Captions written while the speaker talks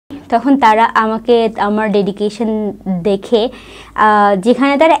তখন তারা আমাকে আমার ডেডিকেশন দেখে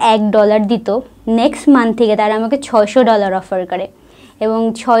যেখানে তারা $1 দিত, নেক্সট মান্থ থেকে তারা আমাকে $600 অফার করে এবং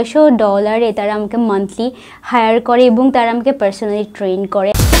 $600 তারা আমাকে মান্থলি হায়ার করে এবং তারা আমাকে পার্সোনালি ট্রেন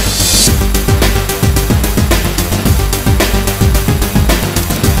করে।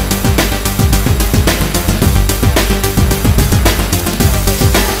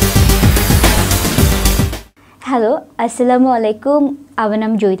 হ্যালো, আসসালামু আলাইকুম। আমার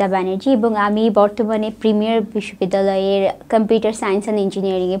নাম জয়িতা ব্যানার্জি এবং আমি বর্তমানে প্রিমিয়ার বিশ্ববিদ্যালয়ের কম্পিউটার সায়েন্স অ্যান্ড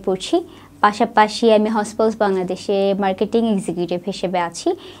ইঞ্জিনিয়ারিংয়ে পড়ছি। পাশাপাশি আমি হসপলস বাংলাদেশে মার্কেটিং এক্সিকিউটিভ হিসেবে আছি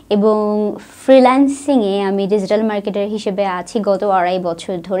এবং ফ্রিল্যান্সিংয়ে আমি ডিজিটাল মার্কেটার হিসেবে আছি গত 2.5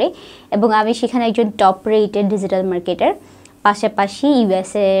 বছর ধরে এবং আমি সেখানে একজন টপ রেটেড ডিজিটাল মার্কেটার। পাশাপাশি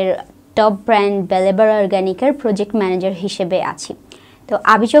ইউএসের টপ ব্র্যান্ড বেলেবার অর্গানিকার প্রজেক্ট ম্যানেজার হিসেবে আছি। তো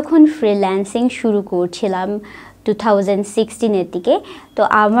আমি যখন ফ্রিল্যান্সিং শুরু করছিলাম 2016-এর দিকে, তো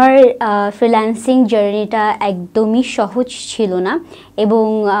আমার ফ্রিল্যান্সিং জার্নিটা একদমই সহজ ছিল না এবং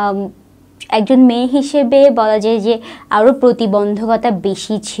একজন মেয়ে হিসেবে বলা যায় যে আরও প্রতিবন্ধকতা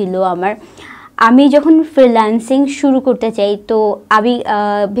বেশি ছিল আমার। আমি যখন ফ্রিল্যান্সিং শুরু করতে চাই তো আমি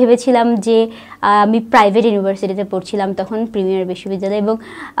ভেবেছিলাম যে আমি প্রাইভেট ইউনিভার্সিটিতে পড়ছিলাম তখন, প্রিমিয়ার বিশ্ববিদ্যালয়, এবং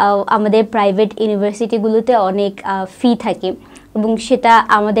আমাদের প্রাইভেট ইউনিভার্সিটিগুলোতে অনেক ফি থাকে এবং সেটা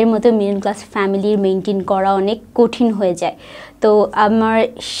আমাদের মতো মিডল ক্লাস ফ্যামিলির মেনটেন করা অনেক কঠিন হয়ে যায়। তো আমার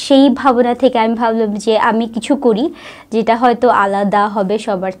সেই ভাবনা থেকে আমি ভাবলাম যে আমি কিছু করি যেটা হয়তো আলাদা হবে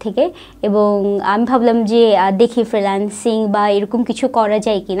সবার থেকে, এবং আমি ভাবলাম যে দেখি ফ্রিল্যান্সিং বা এরকম কিছু করা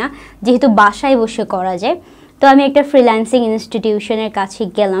যায় কি না, যেহেতু বাসায় বসে করা যায়। তো আমি একটা ফ্রিল্যান্সিং ইনস্টিটিউশনের কাছে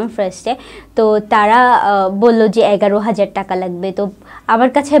গেলাম ফার্স্টে। তো তারা বললো যে 11,000 টাকা লাগবে। তো আমার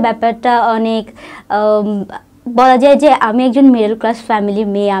কাছে ব্যাপারটা অনেক বলা যায় যে আমি একজন মিডল ক্লাস ফ্যামিলির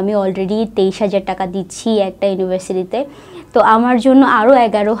মেয়ে, আমি অলরেডি 23,000 টাকা দিচ্ছি একটা ইউনিভার্সিটিতে। তো আমার জন্য আরও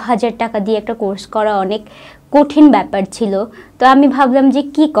 11,000 টাকা দিয়ে একটা কোর্স করা অনেক কঠিন ব্যাপার ছিল। তো আমি ভাবলাম যে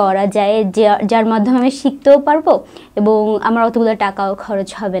কি করা যায় যার মাধ্যমে আমি শিখতেও পারবো এবং আমার অতগুলো টাকাও খরচ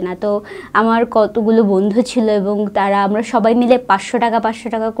হবে না। তো আমার কতগুলো বন্ধু ছিল এবং আমরা সবাই মিলে 500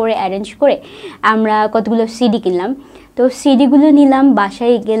 টাকা করে অ্যারেঞ্জ করে আমরা কতগুলো সিডি কিনলাম। তো সিডিগুলো নিলাম,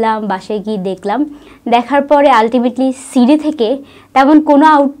 বাসায় গেলাম, বাসায় গিয়ে দেখার পরে আলটিমেটলি সিডি থেকে তেমন কোনো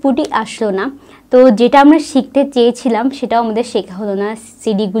আউটপুটই আসলো না। তো যেটা আমরা শিখতে চেয়েছিলাম সেটাও আমাদের শেখা হলো না,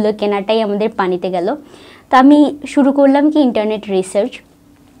 সিডিগুলো কেনাটাই আমাদের পানিতে গেল। তো আমি শুরু করলাম কি ইন্টারনেট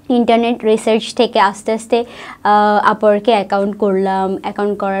রিসার্চ থেকে আস্তে আস্তে আপওয়ার্কে অ্যাকাউন্ট করলাম।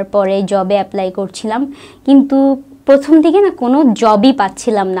 অ্যাকাউন্ট করার পরে জবে অ্যাপ্লাই করছিলাম, কিন্তু প্রথম দিকে না কোনো জবই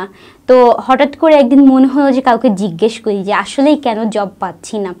পাচ্ছিলাম না। তো হঠাৎ করে একদিন মনে হলো যে কাউকে জিজ্ঞেস করি যে আসলেই কেন জব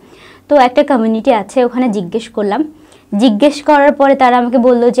পাচ্ছি না। তো একটা কমিউনিটি আছে, ওখানে জিজ্ঞেস করার পরে তারা আমাকে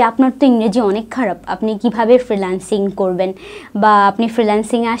বললো যে আপনার তো ইংরেজি অনেক খারাপ, আপনি কিভাবে ফ্রিল্যান্সিং করবেন, বা আপনি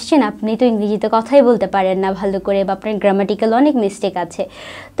ফ্রিল্যান্সিংয়ে আসছেন, আপনি তো ইংরেজিতে কথাই বলতে পারেন না ভালো করে, বা আপনার গ্রামাটিক্যাল অনেক মিস্টেক আছে।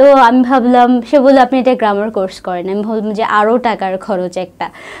 তো আমি ভাবলাম, সে বললো আপনি এটা গ্রামার কোর্স করেন। আমি ভাবলাম যে আরও টাকার খরচ একটা।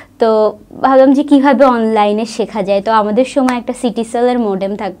 তো ভাবলাম যে কীভাবে অনলাইনে শেখা যায়। তো আমাদের সময় একটা সিটিসেলের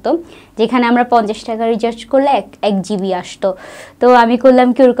মডেম থাকতো যেখানে আমরা 50 টাকা রিচার্জ করলে 1 GB আসতো। তো আমি করলাম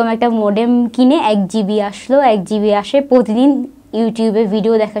কি ওরকম একটা মডেম কিনে 1 GB আসলো। 1 GB আসে, প্রতিদিন ইউটিউবে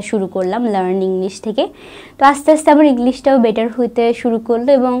ভিডিও দেখা শুরু করলাম লার্ন ইংলিশ থেকে। তো আস্তে আস্তে আমার ইংলিশটাও বেটার হতে শুরু করলো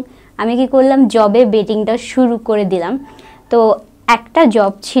এবং আমি কি করলাম, জবে বেটিংটা শুরু করে দিলাম। তো একটা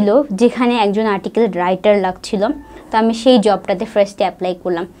জব ছিল যেখানে একজন আর্টিকেল রাইটার লাগছিল। তো আমি সেই জবটাতে ফার্স্টে অ্যাপ্লাই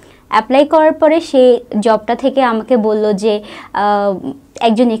করলাম। অ্যাপ্লাই করার পরে সেই জবটা থেকে আমাকে বলল যে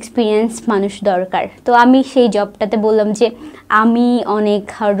একজন এক্সপিরিয়েন্স মানুষ দরকার। তো আমি সেই জবটাতে বললাম যে আমি অনেক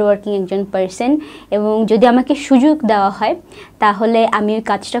হার্ডওয়ার্কিং একজন পার্সন এবং যদি আমাকে সুযোগ দেওয়া হয় তাহলে আমি ওই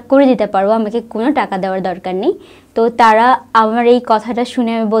কাজটা করে দিতে পারবো, আমাকে কোনো টাকা দেওয়ার দরকার নেই। তো তারা আমার এই কথাটা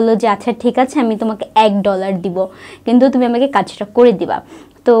শুনে বললো যে আচ্ছা ঠিক আছে, আমি তোমাকে $1 দিব, কিন্তু তুমি আমাকে কাজটা করে দিবা।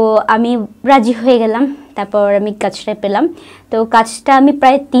 তো আমি রাজি হয়ে গেলাম। তারপর আমি কাজটা পেলাম। তো কাজটা আমি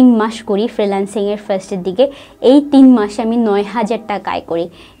প্রায় 3 মাস করি ফ্রিল্যান্সিংয়ের ফার্স্টের দিকে। এই 3 মাসে আমি 9,000 টাকা আয় করি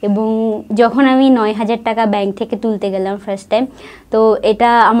এবং যখন আমি 9,000 টাকা ব্যাংক থেকে তুলতে গেলাম ফার্স্ট টাইম, তো এটা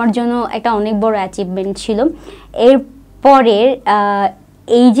আমার জন্য একটা অনেক বড় অ্যাচিভমেন্ট ছিল। এরপরের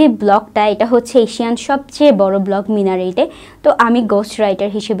এই যে ব্লগটা, এটা হচ্ছে এশিয়ান সবচেয়ে বড় ব্লগ মিনারেটে। তো আমি গোস্ট রাইটার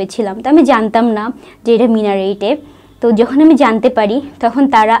হিসেবে ছিলাম। তো আমি জানতাম না যে এটা মিনারেটে। তো যখন আমি জানতে পারি তখন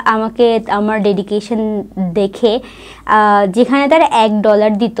তারা আমাকে আমার ডেডিকেশন দেখে যেখানে তারা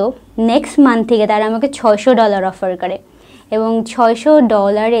 $1 দিত, নেক্সট মান্থ থেকে তারা আমাকে $600 অফার করে এবং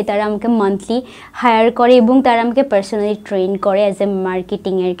 $600 তারা আমাকে মান্থলি হায়ার করে এবং তারা আমাকে পার্সোনালি ট্রেন করে অ্যাজ এ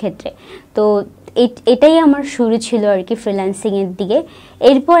মার্কেটিংয়ের ক্ষেত্রে। তো এটাই আমার শুরু ছিল আর কি ফ্রিল্যান্সিংয়ের দিকে।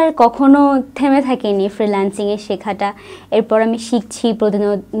 এরপর আর কখনো থেমে থাকেনি ফ্রিল্যান্সিংয়ের শেখাটা। এরপর আমি শিখছি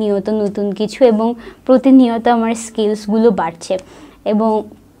প্রতিনিয়ত নতুন কিছু, এবং প্রতিনিয়ত আমার স্কিলসগুলো বাড়ছে। এবং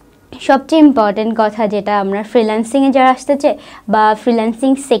সবচেয়ে ইম্পর্টেন্ট কথা যেটা, আমরা ফ্রিল্যান্সিংয়ে যারা আসতে চায় বা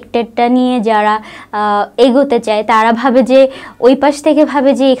ফ্রিল্যান্সিং সেক্টরটা নিয়ে যারা এগোতে চায়, তারা ভাবে যে ওই পাশ থেকে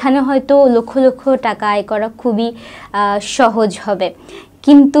ভাবে যে এখানে হয়তো লক্ষ লক্ষ টাকা আয় করা খুবই সহজ হবে।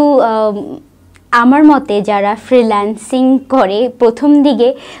 কিন্তু আমার মতে যারা ফ্রিল্যান্সিং করে প্রথম দিকে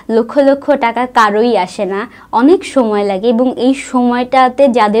লক্ষ লক্ষ টাকা কারোই আসে না, অনেক সময় লাগে, এবং এই সময়টাতে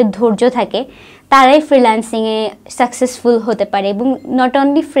যাদের ধৈর্য থাকে তারাই ফ্রিল্যান্সিংয়ে সাকসেসফুল হতে পারে। এবং নট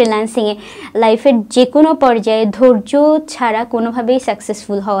অনলি ফ্রিল্যান্সিংয়ে, লাইফের যে কোনো পর্যায়ে ধৈর্য ছাড়া কোনোভাবেই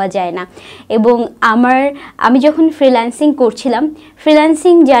সাকসেসফুল হওয়া যায় না। এবং আমি যখন ফ্রিল্যান্সিং করছিলাম,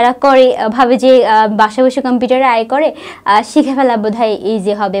 ফ্রিল্যান্সিং যারা করে ভাবে যে বাসা বসে কম্পিউটারে আয় করে শিখে ফেলা বোধহয়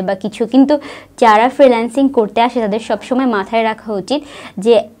ইজি হবে বা কিছু, কিন্তু যারা ফ্রিল্যান্সিং করতে আসে তাদের সবসময় মাথায় রাখা উচিত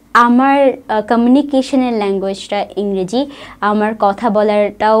যে আমার কমিউনিকেশনের ল্যাঙ্গুয়েজটা ইংরেজি, আমার কথা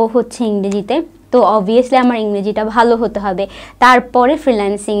বলারটাও হচ্ছে ইংরেজিতে, তো অবভিয়াসলি আমার ইংরেজিটা ভালো হতে হবে, তারপরে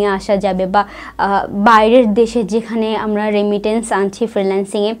ফ্রিল্যান্সিংয়ে আসা যাবে। বা বাইরের দেশে যেখানে আমরা রেমিটেন্স আনছি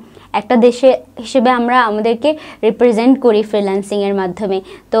ফ্রিল্যান্সিংয়ে, একটা দেশে হিসেবে আমরা আমাদেরকে রিপ্রেজেন্ট করি ফ্রিল্যান্সিংয়ের মাধ্যমে,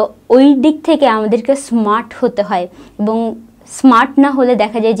 তো ওই দিক থেকে আমাদেরকে স্মার্ট হতে হয়। এবং স্মার্ট না হলে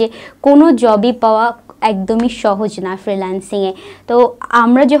দেখা যায় যে কোনো জবই পাওয়া একদমই সহজ না ফ্রিল্যান্সিংয়ে। তো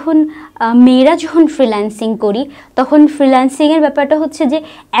আমরা মেয়েরা যখন ফ্রিল্যান্সিং করি, তখন ফ্রিল্যান্সিংয়ের ব্যাপারটা হচ্ছে যে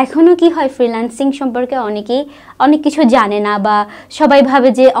এখনও কি হয়, ফ্রিল্যান্সিং সম্পর্কে অনেকেই অনেক কিছু জানে না, বা সবাই ভাবে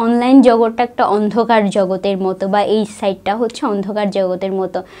যে অনলাইন জগৎটা একটা অন্ধকার জগতের মতো, বা এই সাইডটা হচ্ছে অন্ধকার জগতের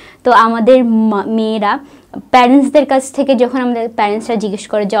মতো। তো আমাদের মেয়েরা প্যারেন্টসদের কাছ থেকে, যখন আমাদের প্যারেন্টসরা জিজ্ঞেস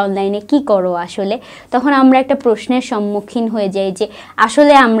করে যে অনলাইনে কি করো আসলে, তখন আমরা একটা প্রশ্নের সম্মুখীন হয়ে যাই যে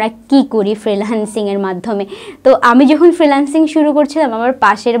আসলে আমরা কি করি ফ্রিল্যান্সিংয়ের মাধ্যমে। তো আমি যখন ফ্রিল্যান্সিং শুরু করছিলাম, আমার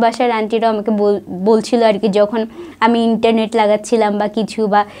পাশের বাসার আন্টিরাও আমাকে বলছিল আর কি, যখন আমি ইন্টারনেট লাগাচ্ছিলাম বা কিছু,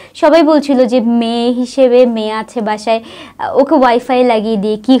 বা সবাই বলছিল যে মেয়ে হিসেবে, মেয়ে আছে বাসায়, ওকে ওয়াইফাই লাগিয়ে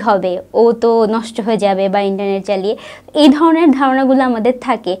দিয়ে কি হবে, ও তো নষ্ট হয়ে যাবে বা ইন্টারনেট চালিয়ে, এই ধরনের ধারণাগুলো আমাদের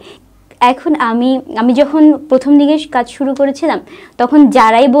থাকে। এখন আমি যখন প্রথম দিকে কাজ শুরু করেছিলাম, তখন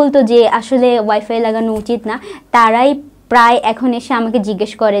যারাই বলতো যে আসলে ওয়াইফাই লাগানো উচিত না, তারাই প্রায় এখন এসে আমাকে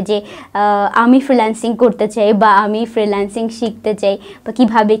জিজ্ঞেস করে যে আমি ফ্রিল্যান্সিং করতে চাই, বা আমি ফ্রিল্যান্সিং শিখতে চাই, বা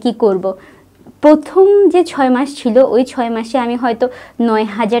কিভাবে কি করব। প্রথম যে 6 মাস ছিল, ওই 6 মাসে আমি হয়তো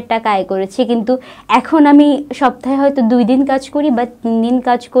 9,000 টাকা আয় করেছি, কিন্তু এখন আমি সপ্তাহে হয়তো 2 দিন কাজ করি বা 3 দিন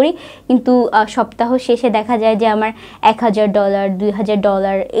কাজ করি, কিন্তু সপ্তাহ শেষে দেখা যায় যে আমার $1,000,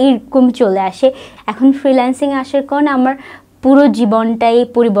 $2,000 এইরকম চলে আসে। এখন ফ্রিল্যান্সিংয়ে আসার কারণে আমার পুরো জীবনটাই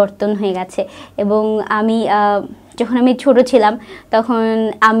পরিবর্তন হয়ে গেছে। এবং যখন আমি ছোট ছিলাম, তখন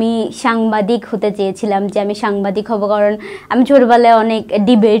আমি সাংবাদিক হতে চেয়েছিলাম, যে আমি সাংবাদিক হব, কারণ আমি ছোটবেলায় অনেক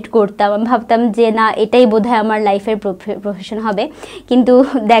ডিবেট করতাম, আমি ভাবতাম যে না, এটাই বোধহয় আমার লাইফের প্রফেশন হবে। কিন্তু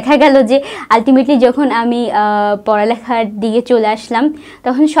দেখা গেল যে আলটিমেটলি যখন আমি পড়ালেখার দিকে চলে আসলাম,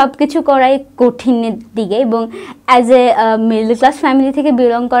 তখন সব কিছু করাই কঠিনের দিকে। এবং as a middle class family থেকে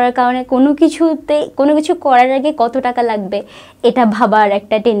বিলং করার কারণে কোনো কিছু করার আগে কত টাকা লাগবে এটা ভাবার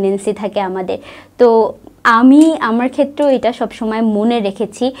একটা টেন্ডেন্সি থাকে আমাদের। তো আমার ক্ষেত্রেও এটা সবসময় মনে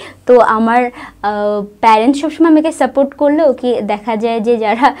রেখেছি। তো আমার প্যারেন্টস সবসময় আমাকে সাপোর্ট করলেও কি দেখা যায় যে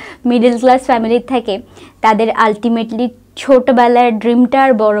যারা মিডল ক্লাস ফ্যামিলির থাকে, তাদের আলটিমেটলি ছোটবেলার ড্রিমটা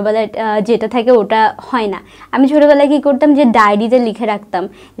আর বড়বেলার যেটা থাকে ওটা হয় না। আমি ছোটোবেলায় কী করতাম, যে ডায়েরিতে লিখে রাখতাম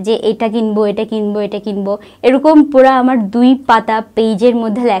যে এটা কিনবো, এটা কিনবো, এটা কিনবো, এরকম পুরো আমার 2 পাতা পেজের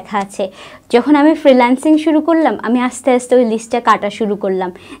মধ্যে লেখা আছে। যখন আমি ফ্রিল্যান্সিং শুরু করলাম, আমি আস্তে আস্তে ওই লিস্টটা কাটা শুরু করলাম,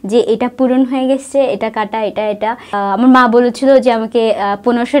 যে এটা পূরণ হয়ে গেছে, এটা কাটা, এটা আমার মা বলেছিল যে আমাকে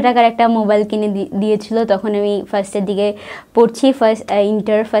 1500 টাকার একটা মোবাইল কিনে দিয়েছিল, তখন আমি ফার্স্টের দিকে পড়ছি,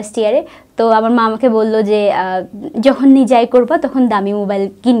 ইন্টার ফার্স্ট ইয়ারে। তো আমার মা আমাকে বললো যে যখন যাই করবা তখন দামি মোবাইল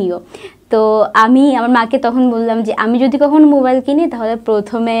কিনিও। তো আমি আমার মাকে তখন বললাম যে আমি যদি কখনো মোবাইল কিনি তাহলে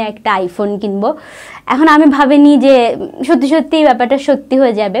প্রথমে একটা আইফোন কিনবো। এখন আমি ভাবিনি যে সত্যি সত্যি ব্যাপারটা সত্যি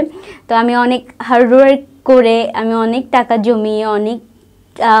হয়ে যাবে। তো আমি অনেক হার্ডওয়ার্ক করে, আমি অনেক টাকা জমিয়ে,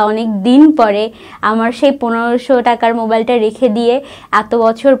 অনেক দিন পরে আমার সেই 1500 টাকার মোবাইলটা রেখে দিয়ে, এত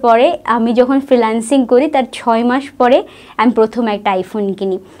বছর পরে আমি যখন ফ্রিল্যান্সিং করি তার 6 মাস পরে আমি প্রথম একটা আইফোন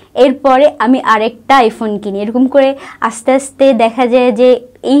কিনি, এরপরে আমি আরেকটা আইফোন কিনি। এরকম করে আস্তে আস্তে দেখা যায় যে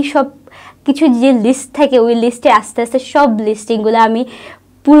এই সব কিছু যে লিস্ট থাকে, ওই লিস্টে আস্তে আস্তে সব লিস্টিংগুলো আমি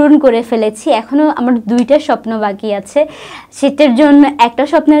পূরণ করে ফেলেছি। এখনও আমার 2টা স্বপ্ন বাকি আছে। সেটার জন্য, একটা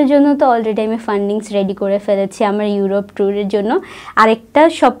স্বপ্নের জন্য তো অলরেডি আমি ফান্ডিংস রেডি করে ফেলেছি আমার ইউরোপ ট্যুরের জন্য। আরেকটা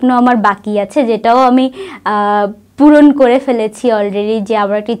স্বপ্ন আমার বাকি আছে, যেটাও আমি পূরণ করে ফেলেছি অলরেডি। যে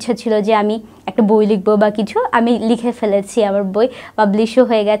আমার একটা ইচ্ছা ছিল যে আমি একটা বই লিখবো বা কিছু, আমি লিখে ফেলেছি, আমার বই পাবলিশও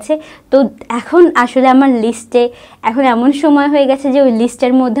হয়ে গেছে। তো এখন আসলে আমার লিস্টে এখন এমন সময় হয়ে গেছে যে ওই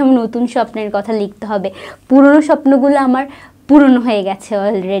লিস্টের মধ্যে আমার নতুন স্বপ্নের কথা লিখতে হবে, পুরনো স্বপ্নগুলো আমার পূরণ হয়ে গেছে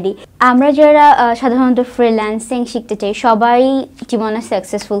অলরেডি। আমরা যারা সাধারণত ফ্রিল্যান্সিং শিখতে চাই সবাই জীবনে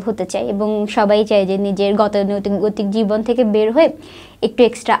সাকসেসফুল হতে চাই এবং সবাই চায় যে নিজের গতানুগতিক জীবন থেকে বের হয়ে একটু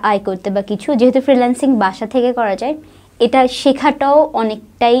এক্সট্রা আয় করতে বা কিছু। যেহেতু ফ্রিল্যান্সিং বাসা থেকে করা যায়, এটা শেখাটাও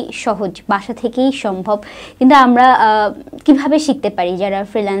অনেকটাই সহজ, বাসা থেকেই সম্ভব। কিন্তু আমরা কিভাবে শিখতে পারি যারা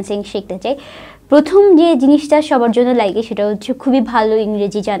ফ্রিল্যান্সিং শিখতে চাই? প্রথম যে জিনিসটা সবার জন্য লাগে সেটা হচ্ছে খুবই ভালো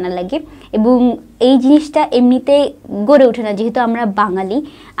ইংরেজি জানা লাগে, এবং এই জিনিসটা এমনিতে গড়ে ওঠে না। যেহেতু আমরা বাঙালি,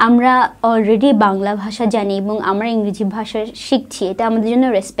 আমরা অলরেডি বাংলা ভাষা জানি এবং আমরা ইংরেজি ভাষা শিখছি, এটা আমাদের জন্য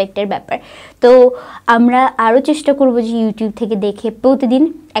রেসপেক্টের ব্যাপার। তো আমরা আরও চেষ্টা করব যে ইউটিউব থেকে দেখে প্রতিদিন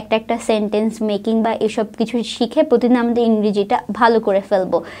একটা সেন্টেন্স মেকিং বা এসব কিছু শিখে প্রতিদিন আমাদের ইংরেজিটা ভালো করে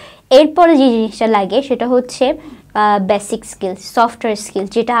ফেলবো। এরপরে যে জিনিসটা লাগে সেটা হচ্ছে বেসিক স্কিল, সফটওয়্যার স্কিল,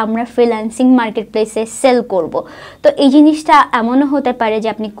 যেটা আমরা ফ্রিল্যান্সিং মার্কেট প্লেসে সেল করব। তো এই জিনিসটা এমনও হতে পারে যে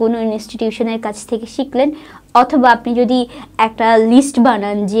আপনি কোনো ইনস্টিটিউশনের কাছ থেকে শিখলেন, অথবা আপনি যদি একটা লিস্ট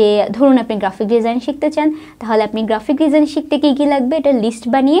বানান যে ধরুন আপনি গ্রাফিক ডিজাইন শিখতে চান, তাহলে আপনি গ্রাফিক ডিজাইন শিখতে কী কী লাগবে এটা লিস্ট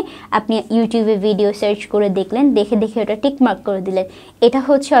বানিয়ে আপনি ইউটিউবে ভিডিও সার্চ করে দেখলেন, দেখে ওটা টিকমার্ক করে দিলেন। এটা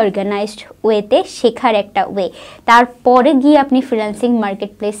হচ্ছে অর্গানাইজড ওয়েতে শেখার একটা ওয়ে। তারপরে গিয়ে আপনি ফ্রিল্যান্সিং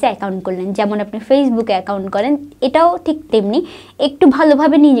মার্কেট প্লেসে অ্যাকাউন্ট করলেন, যেমন আপনি ফেসবুকে অ্যাকাউন্ট করেন, এটাও ঠিক তেমনি একটু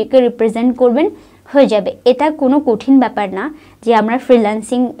ভালোভাবে নিজেকে রিপ্রেজেন্ট করবেন, হয়ে যাবে। এটা কোনো কঠিন ব্যাপার না যে আমরা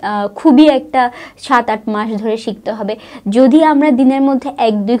ফ্রিল্যান্সিং খুবই একটা 7-8 মাস ধরে শিখতে হবে। যদি আমরা দিনের মধ্যে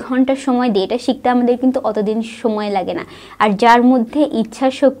 1-2 ঘন্টা সময় দিই, এটা শিখতে আমাদের কিন্তু অতদিন সময় লাগে না। আর যার মধ্যে ইচ্ছা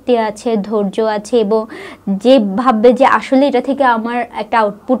শক্তি আছে, ধৈর্য আছে, এবং যে ভাববে যে আসলে এটা থেকে আমার একটা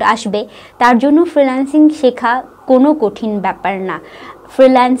আউটপুট আসবে, তার জন্য ফ্রিল্যান্সিং শেখা কোনো কঠিন ব্যাপার না।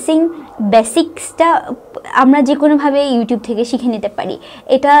 ফ্রিল্যান্সিং বেসিক্সটা আমরা যে কোনোভাবে ইউটিউব থেকে শিখে নিতে পারি।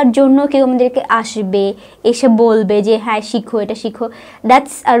 এটার জন্য কেউ আমাদেরকে আসবে, এসে বলবে যে হ্যাঁ শিখো, এটা শিখো,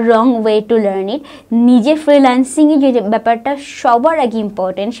 that's a wrong way to learn it. নিজে ফ্রিল্যান্সিংয়ে যে ব্যাপারটা সবার আগে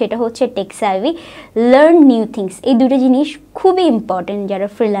ইম্পর্টেন্ট সেটা হচ্ছে take Sevi, learn new things. এই দুটো জিনিস খুবই ইম্পর্টেন্ট যারা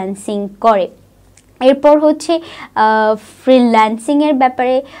ফ্রিল্যান্সিং করে। এরপর হচ্ছে ফ্রিল্যান্সিংয়ের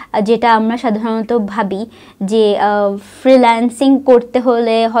ব্যাপারে যেটা আমরা সাধারণত ভাবি যে ফ্রিল্যান্সিং করতে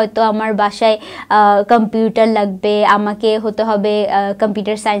হলে হয়তো আমার বাসায় কম্পিউটার লাগবে, আমাকে হতে হবে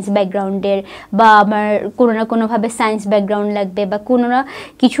কম্পিউটার সায়েন্স ব্যাকগ্রাউন্ডের, বা আমার কোনো না কোনোভাবে সায়েন্স ব্যাকগ্রাউন্ড লাগবে, বা কোনো না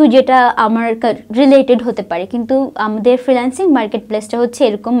কিছু যেটা আমার রিলেটেড হতে পারে। কিন্তু আমাদের ফ্রিল্যান্সিং মার্কেট প্লেসটা হচ্ছে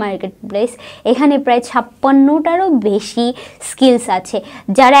এরকম মার্কেট প্লেস, এখানে প্রায় 56টারও বেশি স্কিলস আছে।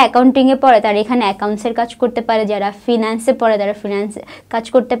 যারা অ্যাকাউন্টিংয়ে পড়ে তারা এখানে অ্যাকাউন্টসের কাজ করতে পারে, যারা ফিনান্সে পড়ে তারা ফিনান্স কাজ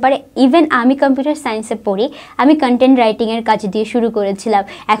করতে পারে। ইভেন আমি কম্পিউটার সায়েন্সে পড়ি, আমি কন্টেন্ট রাইটিংয়ের কাজ দিয়ে শুরু করেছিলাম,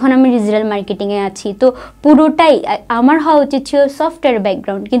 এখন আমি ডিজিটাল মার্কেটিংয়ে আছি। তো পুরোটাই আমার হওয়া উচিত ছিল সফটওয়্যার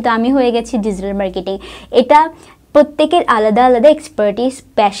ব্যাকগ্রাউন্ড, কিন্তু আমি হয়ে গেছি ডিজিটাল মার্কেটিং। এটা প্রত্যেকের আলাদা আলাদা এক্সপার্টিস,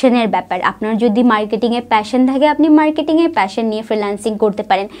 প্যাশনের ব্যাপার। আপনার যদি মার্কেটিংয়ে প্যাশন থাকে, আপনি মার্কেটিংয়ে প্যাশন নিয়ে ফ্রিল্যান্সিং করতে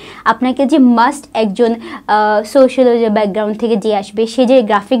পারেন। আপনাকে যে মাস্ট একজন সোশ্যালজি ব্যাকগ্রাউন্ড থেকে যে আসবে সে যে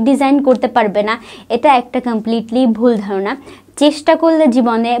গ্রাফিক ডিজাইন করতে পারবে না, এটা একটা কমপ্লিটলি ভুল ধারণা। চেষ্টা করলে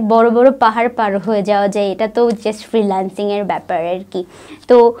জীবনে বড় বড় পাহাড় পার হয়ে যাওয়া যায়, এটা তো জাস্ট ফ্রিল্যান্সিংয়ের ব্যাপার আর কি।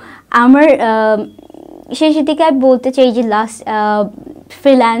 তো আমার শেষের দিকে আমি বলতে চাই যে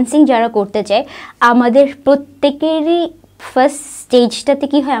ফ্রিল্যান্সিং যারা করতে চায়, আমাদের প্রত্যেকেরই ফার্স্ট স্টেজটাতে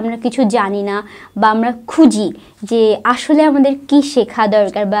কী হয়, আমরা কিছু জানি না বা আমরা খুঁজি যে আসলে আমাদের কি শেখা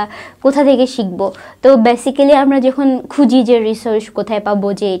দরকার বা কোথা থেকে শিখবো। তো বেসিক্যালি আমরা যখন খুঁজি যে রিসোর্স কোথায় পাবো,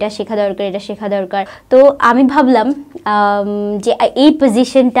 যে এটা শেখা দরকার, এটা শেখা দরকার, তো আমি ভাবলাম যে এই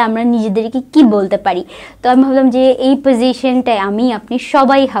পজিশনটা আমরা নিজেদেরকে কি বলতে পারি। তো আমি ভাবলাম যে এই পজিশনটায় আপনি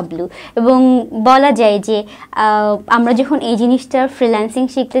সবাই হাবলু, এবং বলা যায় যে আমরা যখন এই জিনিসটা ফ্রিল্যান্সিং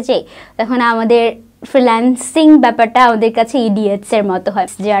শিখতে চাই, তখন আমাদের ফ্রিল্যান্সিং ব্যাপারটা আমাদের কাছে ইডিয়েটসের মতো হয়।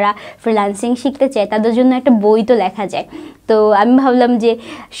 যারা ফ্রিল্যান্সিং শিখতে চায় তাদের জন্য একটা বই তো লেখা যায়। তো আমি ভাবলাম যে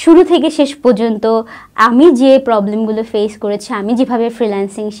শুরু থেকে শেষ পর্যন্ত আমি যে প্রবলেমগুলো ফেস করেছি, আমি যেভাবে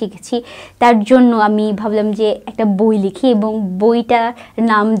ফ্রিল্যান্সিং শিখেছি, তার জন্য আমি ভাবলাম যে একটা বই লিখি এবং বইটার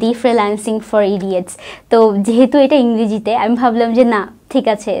নাম দিই ফ্রিল্যান্সিং ফর ইডিয়েটস। তো যেহেতু এটা ইংরেজিতে, আমি ভাবলাম যে না ঠিক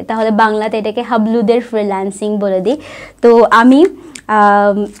আছে, তাহলে বাংলাতে এটাকে হাবলুদের ফ্রিল্যান্সিং বলে দিই। তো আমি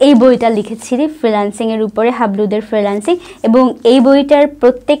এই বইটা লিখেছি ফ্রিল্যান্সিংয়ের উপরে, হাবলুদের ফ্রিল্যান্সিং, এবং এই বইটার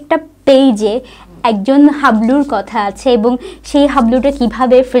প্রত্যেকটা পেজে একজন হাবলুর কথা আছে এবং সেই হাবলুটা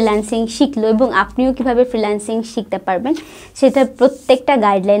কিভাবে ফ্রিল্যান্সিং শিখলো এবং আপনিও কিভাবে ফ্রিল্যান্সিং শিখতে পারবেন সেটা প্রত্যেকটা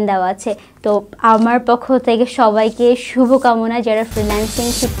গাইডলাইন দেওয়া আছে। তো আমার পক্ষ থেকে সবাইকে শুভকামনা যারা ফ্রিল্যান্সিং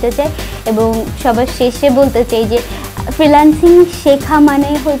শিখতে চায়, এবং সবার শেষে বলতে চাই যে ফ্রিল্যান্সিং শেখা মানে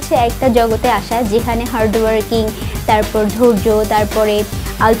হচ্ছে একটা জগতে আসা যেখানে হার্ডওয়ার্কিং, তারপর ধৈর্য, তারপরে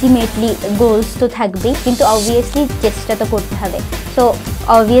আলটিমেটলি গোলস তো থাকবেই, কিন্তু অবভিয়াসলি চেষ্টা তো করতে হবে। সো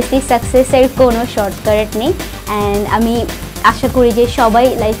অবভিয়াসলি সাকসেসের কোনো শর্টকাট নেই। অ্যান্ড আমি আশা করি যে সবাই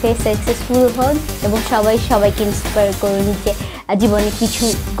লাইফে সাকসেসফুল হন এবং সবাই সবাইকে ইন্সপায়ার করুন যে জীবনে কিছু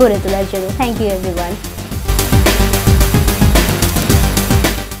গড়ে তোলার জন্য। Thank you everyone.